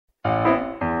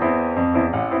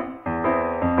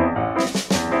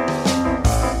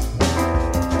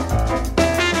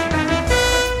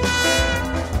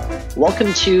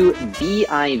Welcome to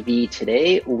BIV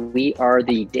Today. We are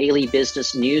the daily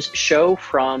business news show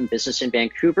from Business in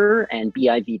Vancouver and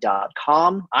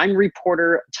BIV.com. I'm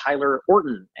reporter Tyler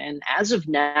Orton. And as of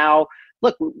now,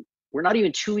 look, we're not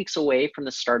even 2 weeks away from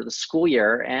the start of the school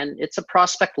year, and it's a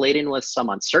prospect laden with some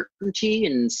uncertainty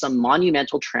and some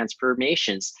monumental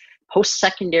transformations.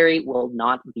 Post-secondary will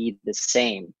not be the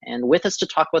same. And with us to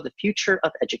talk about the future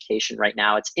of education right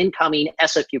now, it's incoming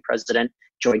SFU President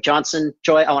Joy Johnson.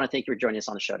 Joy, I want to thank you for joining us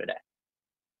on the show today.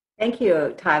 Thank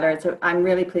you, Tyler. I'm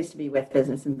really pleased to be with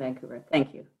Business in Vancouver.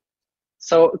 Thank you.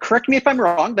 So correct me if I'm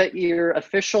wrong, but your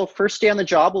official first day on the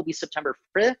job will be September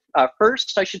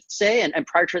 1st, I should say. And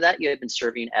prior to that, you had been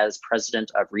serving as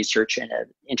President of Research and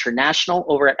International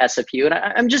over at SFU. And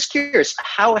I'm just curious,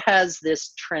 how has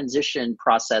this transition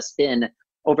process been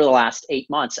over the last 8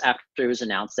 months after it was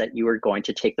announced that you were going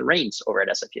to take the reins over at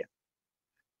SFU?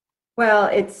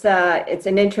 Well, it's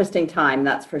an interesting time,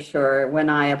 that's for sure. When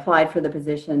I applied for the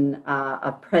position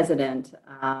of president,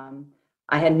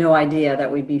 I had no idea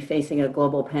that we'd be facing a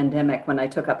global pandemic when I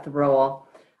took up the role.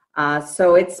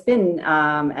 So it's been,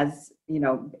 has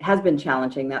been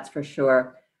challenging, that's for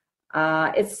sure.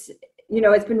 It's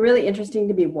been really interesting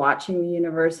to be watching the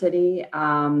university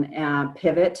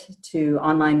pivot to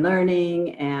online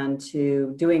learning and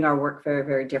to doing our work very,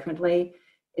 very differently.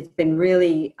 It's been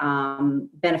really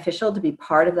beneficial to be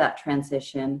part of that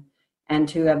transition and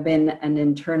to have been an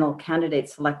internal candidate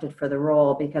selected for the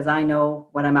role, because I know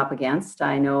what I'm up against.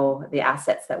 I know the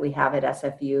assets that we have at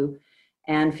SFU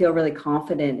and feel really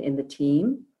confident in the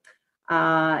team.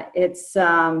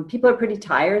 People are pretty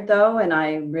tired though, and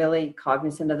I'm really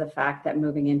cognizant of the fact that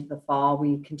moving into the fall,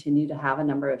 we continue to have a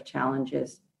number of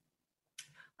challenges.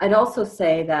 I'd also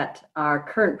say that our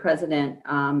current president,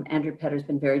 Andrew Petter, has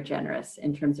been very generous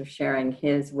in terms of sharing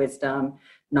his wisdom,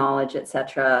 knowledge,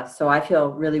 etc. So I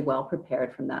feel really well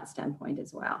prepared from that standpoint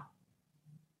as well.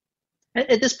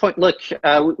 At this point, look,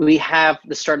 we have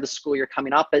the start of the school year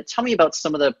coming up, but tell me about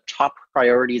some of the top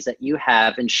priorities that you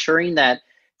have, ensuring that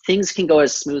things can go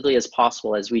as smoothly as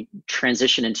possible as we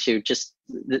transition into just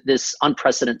this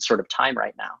unprecedented sort of time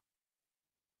right now.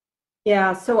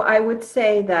 Yeah, so I would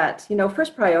say that,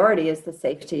 first priority is the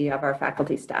safety of our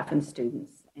faculty, staff, and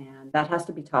students. And that has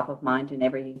to be top of mind in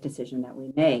every decision that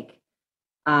we make.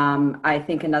 I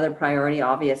think another priority,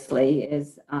 obviously,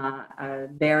 is a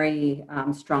very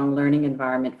strong learning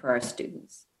environment for our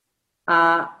students.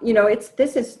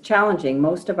 This is challenging.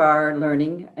 Most of our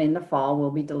learning in the fall will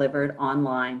be delivered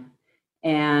online.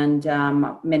 And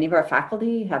many of our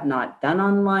faculty have not done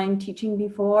online teaching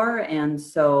before. And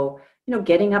so,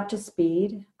 getting up to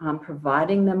speed,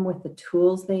 providing them with the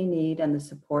tools they need and the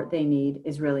support they need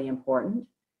is really important.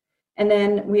 And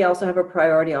then we also have a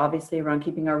priority, obviously, around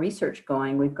keeping our research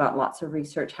going. We've got lots of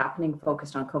research happening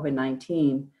focused on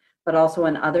COVID-19, but also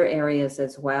in other areas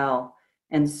as well.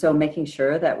 And so making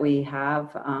sure that we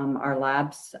have our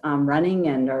labs running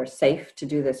and are safe to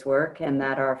do this work, and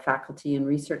that our faculty and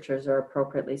researchers are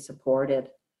appropriately supported.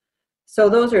 So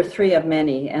those are three of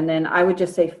many. And then I would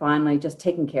just say, finally, just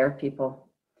taking care of people.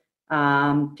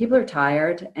 People are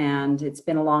tired, and it's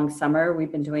been a long summer.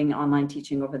 We've been doing online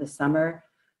teaching over the summer.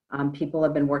 People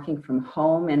have been working from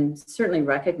home, and certainly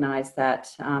recognize that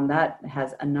that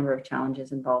has a number of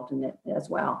challenges involved in it as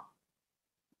well.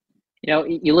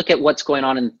 You look at what's going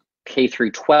on in K through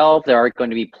 12, there are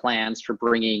going to be plans for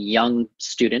bringing young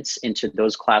students into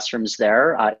those classrooms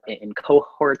there in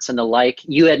cohorts and the like.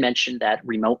 You had mentioned that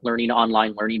remote learning,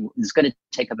 online learning is going to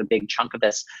take up a big chunk of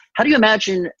this. How do you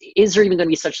imagine, is there even going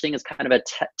to be such thing as kind of a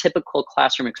typical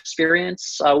classroom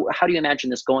experience? How do you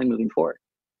imagine this going moving forward?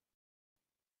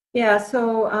 Yeah,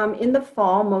 so in the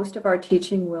fall, most of our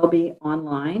teaching will be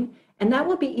online, and that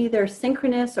will be either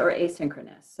synchronous or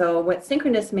asynchronous. So what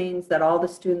synchronous means that all the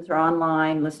students are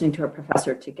online listening to a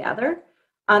professor together.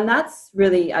 And that's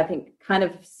really, I think, kind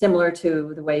of similar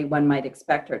to the way one might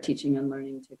expect our teaching and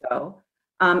learning to go.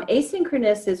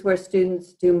 Asynchronous is where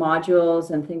students do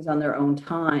modules and things on their own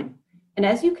time. And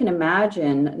as you can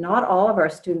imagine, not all of our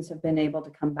students have been able to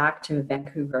come back to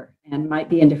Vancouver and might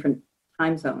be in different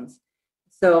time zones.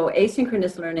 So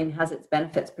asynchronous learning has its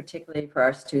benefits, particularly for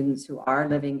our students who are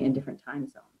living in different time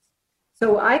zones.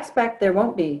 So I expect there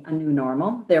won't be a new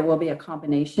normal. There will be a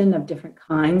combination of different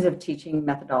kinds of teaching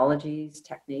methodologies,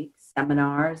 techniques,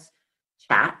 seminars,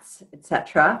 chats,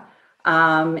 etc.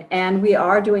 And we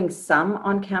are doing some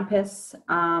on-campus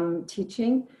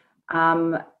teaching,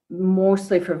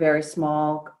 mostly for very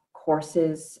small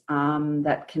courses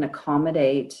that can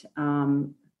accommodate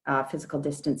physical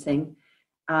distancing.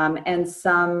 and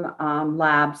some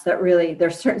labs that really,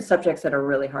 there's certain subjects that are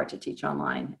really hard to teach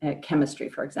online, chemistry,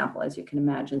 for example, as you can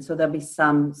imagine. So there'll be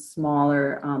some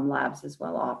smaller labs as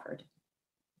well offered.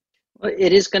 Well,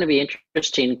 it is going to be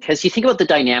interesting because you think about the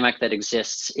dynamic that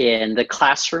exists in the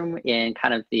classroom, in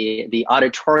kind of the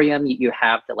auditorium. You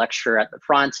have the lecturer at the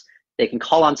front. They can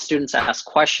call on students, ask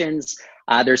questions.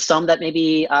 There's some that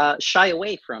maybe shy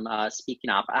away from speaking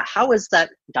up. How is that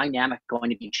dynamic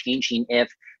going to be changing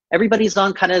if everybody's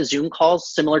on kind of Zoom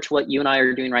calls, similar to what you and I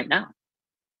are doing right now?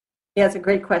 Yeah, it's a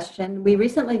great question. We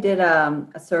recently did a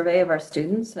survey of our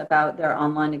students about their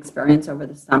online experience over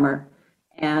the summer.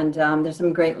 And there's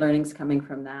some great learnings coming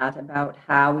from that about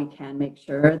how we can make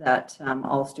sure that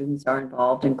all students are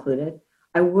involved, included.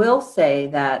 I will say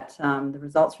that the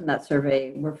results from that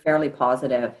survey were fairly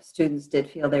positive. Students did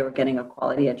feel they were getting a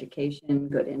quality education,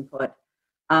 good input.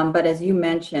 But as you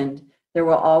mentioned, there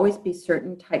will always be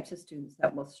certain types of students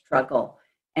that will struggle.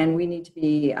 And we need to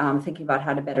be thinking about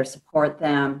how to better support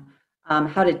them,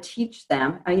 how to teach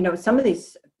them. Some of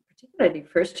these, particularly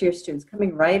first-year students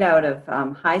coming right out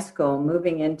of high school,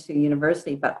 moving into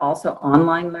university, but also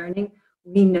online learning,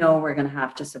 we know we're going to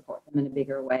have to support them in a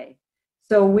bigger way.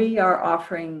 So we are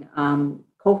offering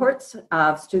cohorts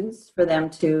of students for them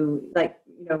to,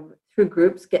 through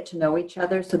groups, get to know each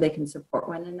other so they can support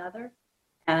one another.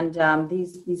 And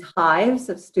these hives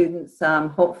of students,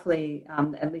 hopefully,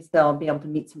 at least they'll be able to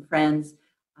meet some friends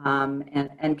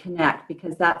and connect,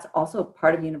 because that's also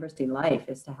part of university life,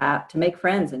 is to make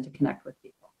friends and to connect with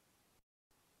people.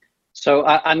 So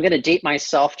I'm going to date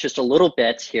myself just a little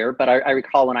bit here, but I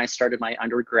recall when I started my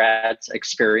undergrad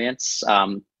experience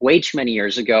way too many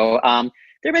years ago,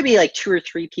 there may be like 2 or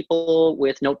 3 people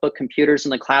with notebook computers in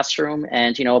the classroom.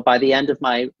 And, by the end of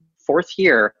my 4th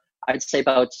year, I'd say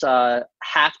about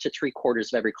half to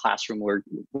 3/4 of every classroom were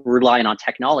relying on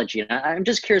technology. And I'm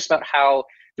just curious about how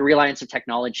the reliance of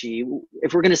technology,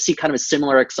 if we're going to see kind of a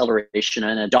similar acceleration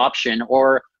and adoption,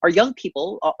 or are young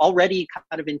people already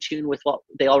kind of in tune with what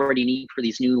they already need for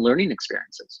these new learning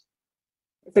experiences?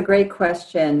 It's a great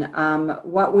question.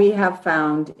 What we have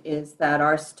found is that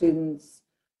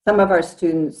some of our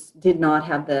students did not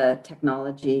have the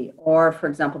technology or, for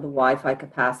example, the Wi-Fi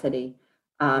capacity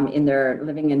in their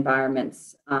living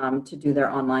environments to do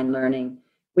their online learning.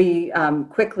 We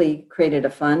quickly created a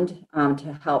fund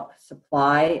to help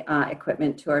supply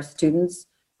equipment to our students.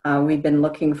 We've been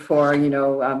looking for,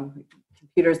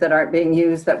 computers that aren't being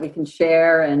used that we can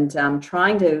share, and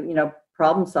trying to,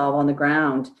 problem solve on the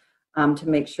ground to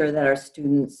make sure that our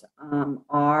students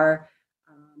are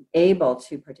able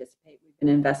to participate. We've been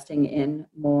investing in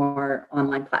more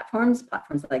online platforms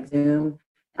like Zoom,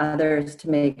 others, to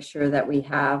make sure that we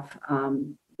have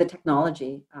the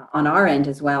technology on our end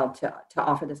as well to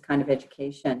offer this kind of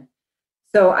education.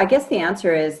 So I guess the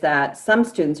answer is that some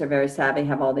students are very savvy,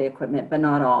 have all the equipment, but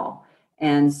not all.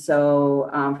 And so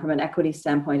from an equity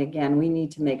standpoint, again, we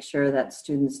need to make sure that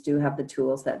students do have the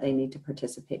tools that they need to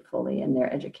participate fully in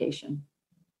their education.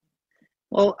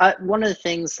 Well, one of the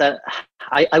things that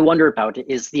I wonder about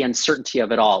is the uncertainty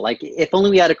of it all. Like, if only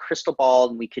we had a crystal ball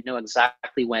and we could know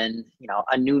exactly when,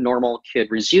 a new normal could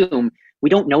resume. We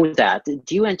don't know that.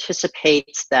 Do you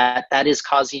anticipate that is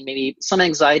causing maybe some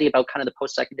anxiety about kind of the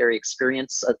post-secondary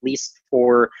experience, at least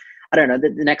for, I don't know, the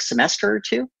next semester or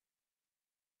two?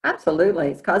 Absolutely.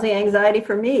 It's causing anxiety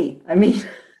for me. I mean,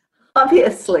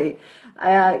 obviously,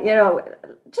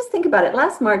 just think about it.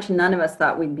 Last March, none of us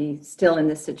thought we'd be still in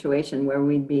this situation where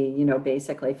we'd be,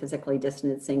 basically physically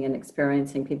distancing and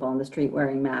experiencing people on the street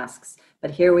wearing masks.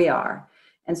 But here we are.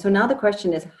 And so now the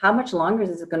question is, how much longer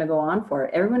is it going to go on for?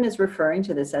 Everyone is referring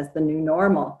to this as the new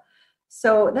normal.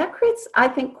 So that creates, I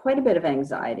think, quite a bit of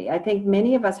anxiety. I think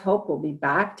many of us hope we'll be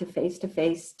back to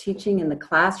face-to-face teaching in the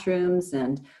classrooms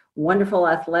and wonderful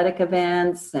athletic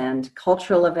events and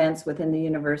cultural events within the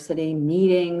university,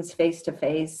 meetings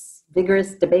face-to-face,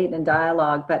 vigorous debate and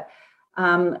dialogue. But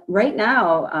right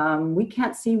now, we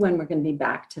can't see when we're going to be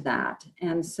back to that.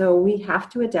 And so we have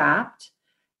to adapt.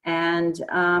 And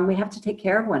we have to take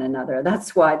care of one another.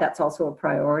 That's why that's also a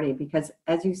priority, because,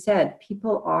 as you said,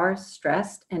 people are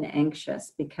stressed and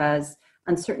anxious because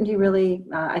uncertainty really,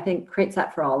 I think, creates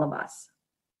that for all of us.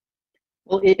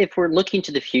 Well, if we're looking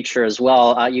to the future as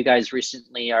well, you guys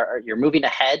recently you're moving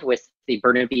ahead with the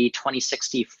Burnaby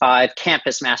 2065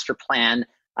 campus master plan.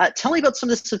 Tell me about some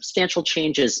of the substantial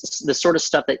changes, the sort of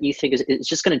stuff that you think is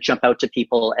just going to jump out to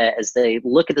people as they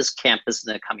look at this campus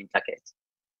in the coming decades.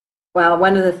 Well,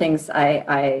 one of the things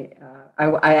I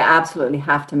absolutely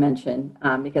have to mention,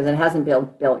 because it hasn't been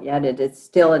built yet, it's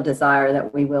still a desire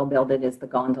that we will build it, is the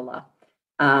gondola.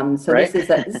 So Right. this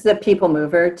is a people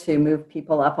mover to move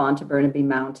people up onto Burnaby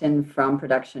Mountain from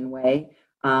Production Way.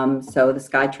 So the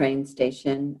SkyTrain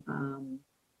station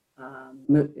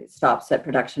stops at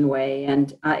Production Way,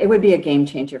 and it would be a game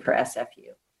changer for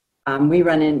SFU.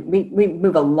 We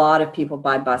move a lot of people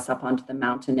by bus up onto the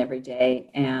mountain every day,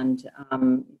 and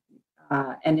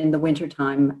in the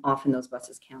wintertime, often those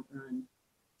buses can't run.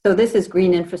 So this is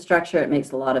green infrastructure. It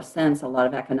makes a lot of sense, a lot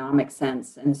of economic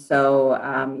sense. And so,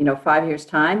 5 years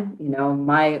time,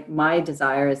 my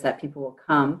desire is that people will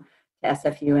come to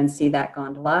SFU and see that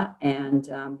gondola and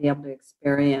be able to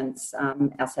experience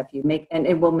SFU, and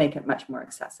it will make it much more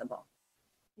accessible.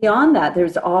 Beyond that,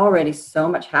 there's already so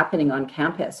much happening on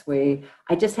campus.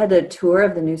 I just had a tour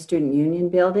of the new Student Union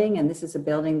building, and this is a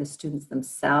building the students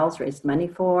themselves raised money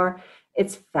for.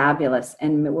 It's fabulous,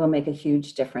 and it will make a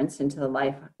huge difference into the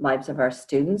lives of our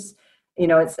students.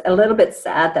 It's a little bit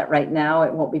sad that right now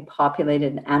it won't be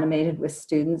populated and animated with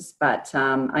students, but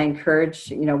I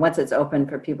encourage, once it's open,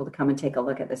 for people to come and take a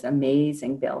look at this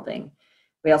amazing building.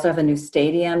 We also have a new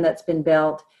stadium that's been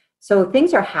built. So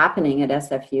things are happening at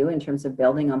SFU in terms of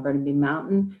building on Burnaby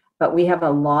Mountain, but we have a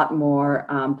lot more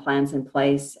plans in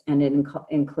place, and it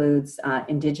includes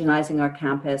indigenizing our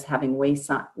campus, having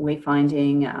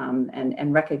wayfinding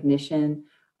and recognition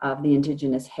of the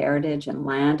Indigenous heritage and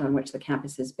land on which the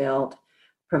campus is built,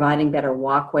 providing better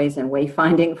walkways and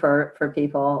wayfinding for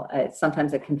people. It's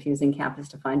sometimes a confusing campus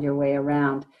to find your way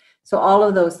around. So all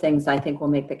of those things, I think, will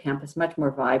make the campus much more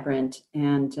vibrant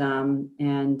and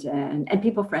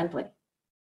people friendly.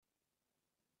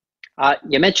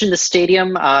 You mentioned the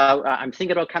stadium. I'm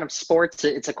thinking about kind of sports.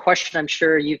 It's a question I'm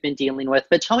sure you've been dealing with,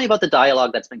 but tell me about the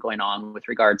dialogue that's been going on with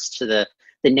regards to the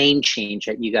name change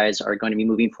that you guys are going to be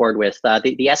moving forward with.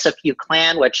 The SFU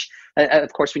clan, which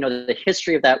of course we know the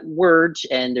history of that word,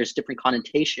 and there's different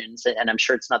connotations, and I'm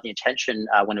sure it's not the intention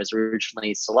when it was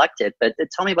originally selected, but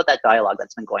tell me about that dialogue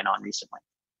that's been going on recently.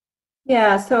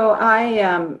 Yeah, so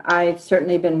I've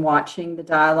certainly been watching the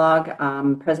dialogue.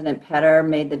 President Petter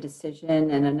made the decision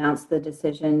and announced the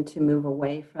decision to move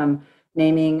away from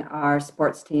naming our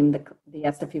sports team the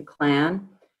SFU Clan.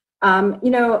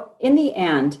 In the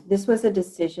end, this was a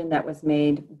decision that was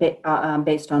made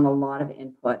based on a lot of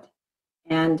input.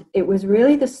 And it was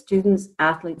really the students,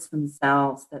 athletes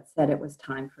themselves that said it was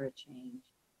time for a change.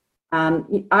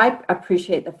 I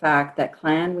appreciate the fact that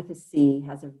clan with a C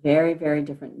has a very, very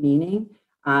different meaning.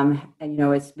 And,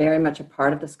 it's very much a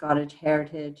part of the Scottish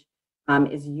heritage,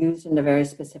 is used in a very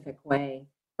specific way.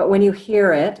 But when you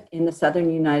hear it in the southern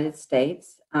United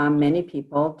States, many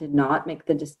people did not make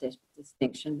the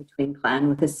distinction between clan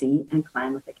with a C and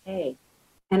clan with a K.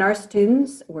 And our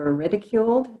students were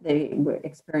ridiculed. They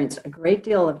experienced a great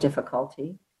deal of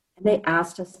difficulty, and they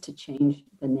asked us to change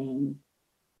the name.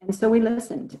 And so we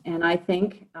listened. And I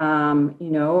think,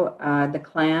 the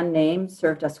clan name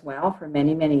served us well for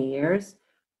many, many years.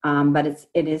 But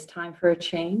it is time for a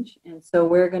change. And so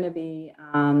we're going to be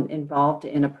involved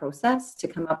in a process to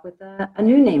come up with a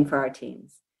new name for our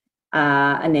teams,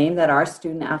 a name that our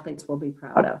student athletes will be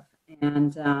proud of.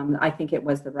 And I think it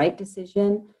was the right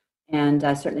decision, and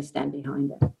I certainly stand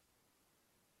behind it.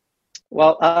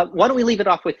 Well, why don't we leave it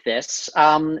off with this?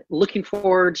 Looking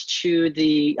forward to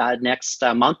the next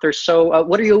month or so.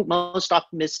 What are you most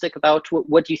optimistic about?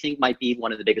 What do you think might be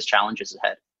one of the biggest challenges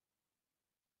ahead?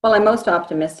 Well, I'm most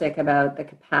optimistic about the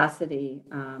capacity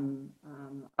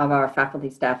of our faculty,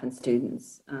 staff, and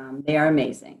students. They are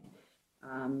amazing.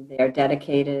 They are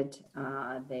dedicated.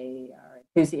 They are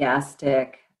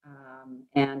enthusiastic.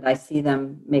 And I see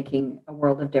them making a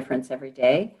world of difference every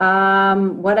day.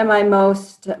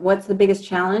 What's the biggest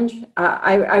challenge?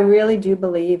 I really do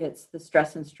believe it's the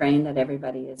stress and strain that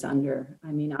everybody is under.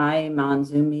 I mean, I'm on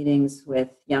Zoom meetings with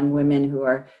young women who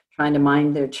are trying to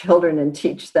mind their children and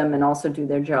teach them and also do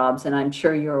their jobs. And I'm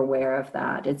sure you're aware of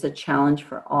that. It's a challenge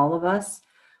for all of us.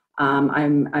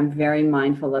 I'm very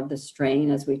mindful of the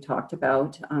strain, as we talked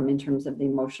about, in terms of the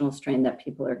emotional strain that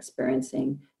people are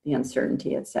experiencing, the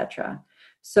uncertainty, et cetera.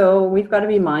 So we've got to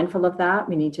be mindful of that.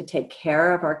 We need to take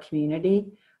care of our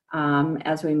community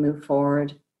as we move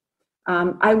forward.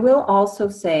 I will also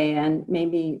say, and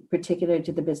maybe particular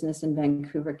to the business in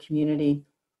Vancouver community,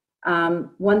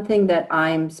 one thing that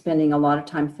I'm spending a lot of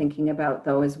time thinking about,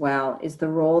 though, as well, is the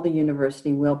role the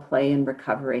university will play in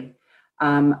recovery.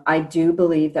 I do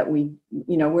believe that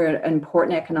we're an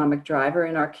important economic driver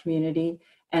in our community,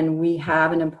 and we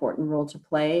have an important role to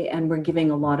play, and we're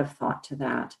giving a lot of thought to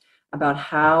that, about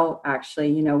how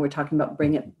actually, we're talking about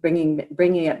bringing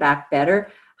it back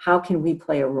better. How can we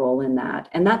play a role in that?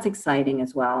 And that's exciting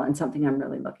as well, and something I'm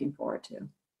really looking forward to.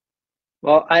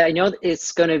 Well, I know that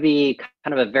it's going to be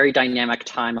kind of a very dynamic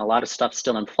time, a lot of stuff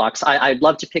still in flux. I'd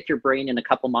love to pick your brain in a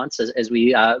couple months as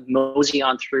we mosey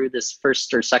on through this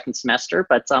first or second semester.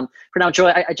 But for now,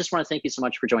 Joy, I just want to thank you so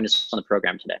much for joining us on the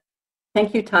program today.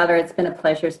 Thank you, Tyler. It's been a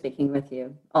pleasure speaking with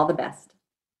you. All the best.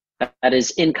 That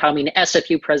is incoming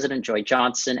SFU President Joy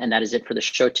Johnson, and that is it for the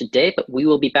show today. But we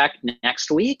will be back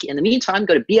next week. In the meantime,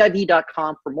 go to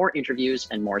BIV.com for more interviews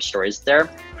and more stories there.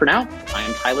 For now, I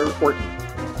am Tyler Orton.